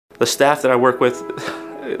The staff that I work with,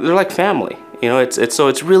 they're like family. You know, so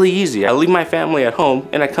it's really easy. I leave my family at home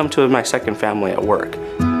and I come to my second family at work.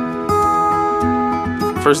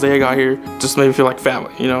 First day I got here, just made me feel like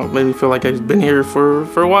family, you know, made me feel like I've been here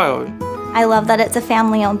for a while. I love that it's a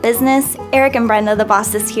family-owned business. Eric and Brenda, the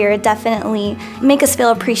bosses here, definitely make us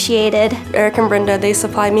feel appreciated. Eric and Brenda, they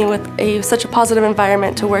supply me with such a positive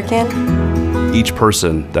environment to work in. Each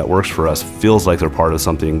person that works for us feels like they're part of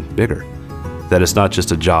something bigger, that it's not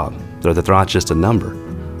just a job, that they're not just a number,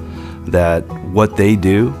 that what they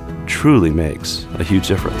do truly makes a huge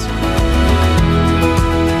difference.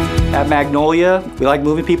 At Magnolia, we like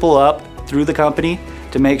moving people up through the company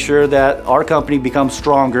to make sure that our company becomes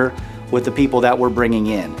stronger with the people that we're bringing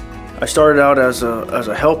in. I started out as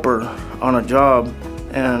a helper on a job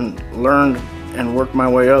and learned and worked my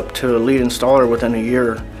way up to a lead installer within a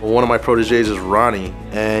year. One of my proteges is Ronnie,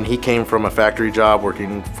 and he came from a factory job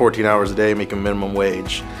working 14 hours a day making minimum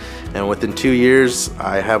wage. And within 2 years,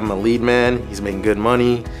 I have him a lead man, he's making good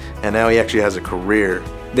money, and now he actually has a career.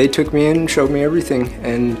 They took me in and showed me everything,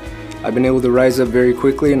 and I've been able to rise up very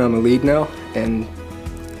quickly, and I'm a lead now, and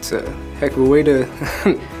it's a heck of a way to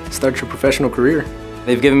start your professional career.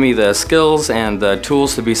 They've given me the skills and the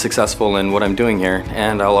tools to be successful in what I'm doing here,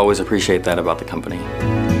 and I'll always appreciate that about the company.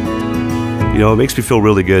 You know, it makes me feel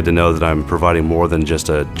really good to know that I'm providing more than just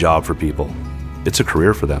a job for people. It's a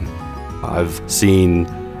career for them. I've seen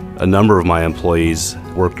a number of my employees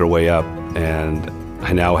work their way up, and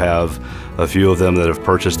I now have a few of them that have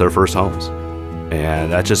purchased their first homes,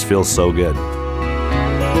 and that just feels so good.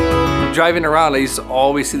 Driving around, I used to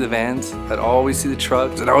always see the vans, I'd always see the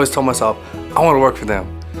trucks, and I always told myself, I want to work for them.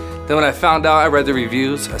 Then when I found out, I read the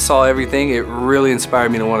reviews, I saw everything, it really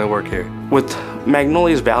inspired me to want to work here. What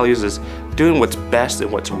Magnolia's values is doing what's best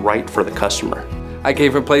and what's right for the customer. I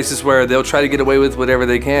came from places where they'll try to get away with whatever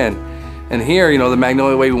they can. And here, you know, the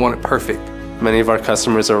Magnolia way, we want it perfect. Many of our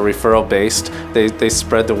customers are referral based. They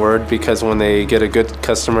spread the word because when they get a good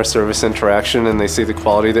customer service interaction and they see the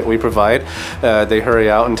quality that we provide, they hurry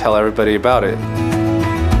out and tell everybody about it.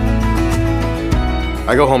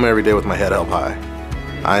 I go home every day with my head held high.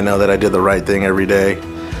 I know that I did the right thing every day.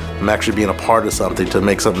 I'm actually being a part of something to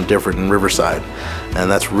make something different in Riverside. And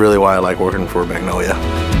that's really why I like working for Magnolia.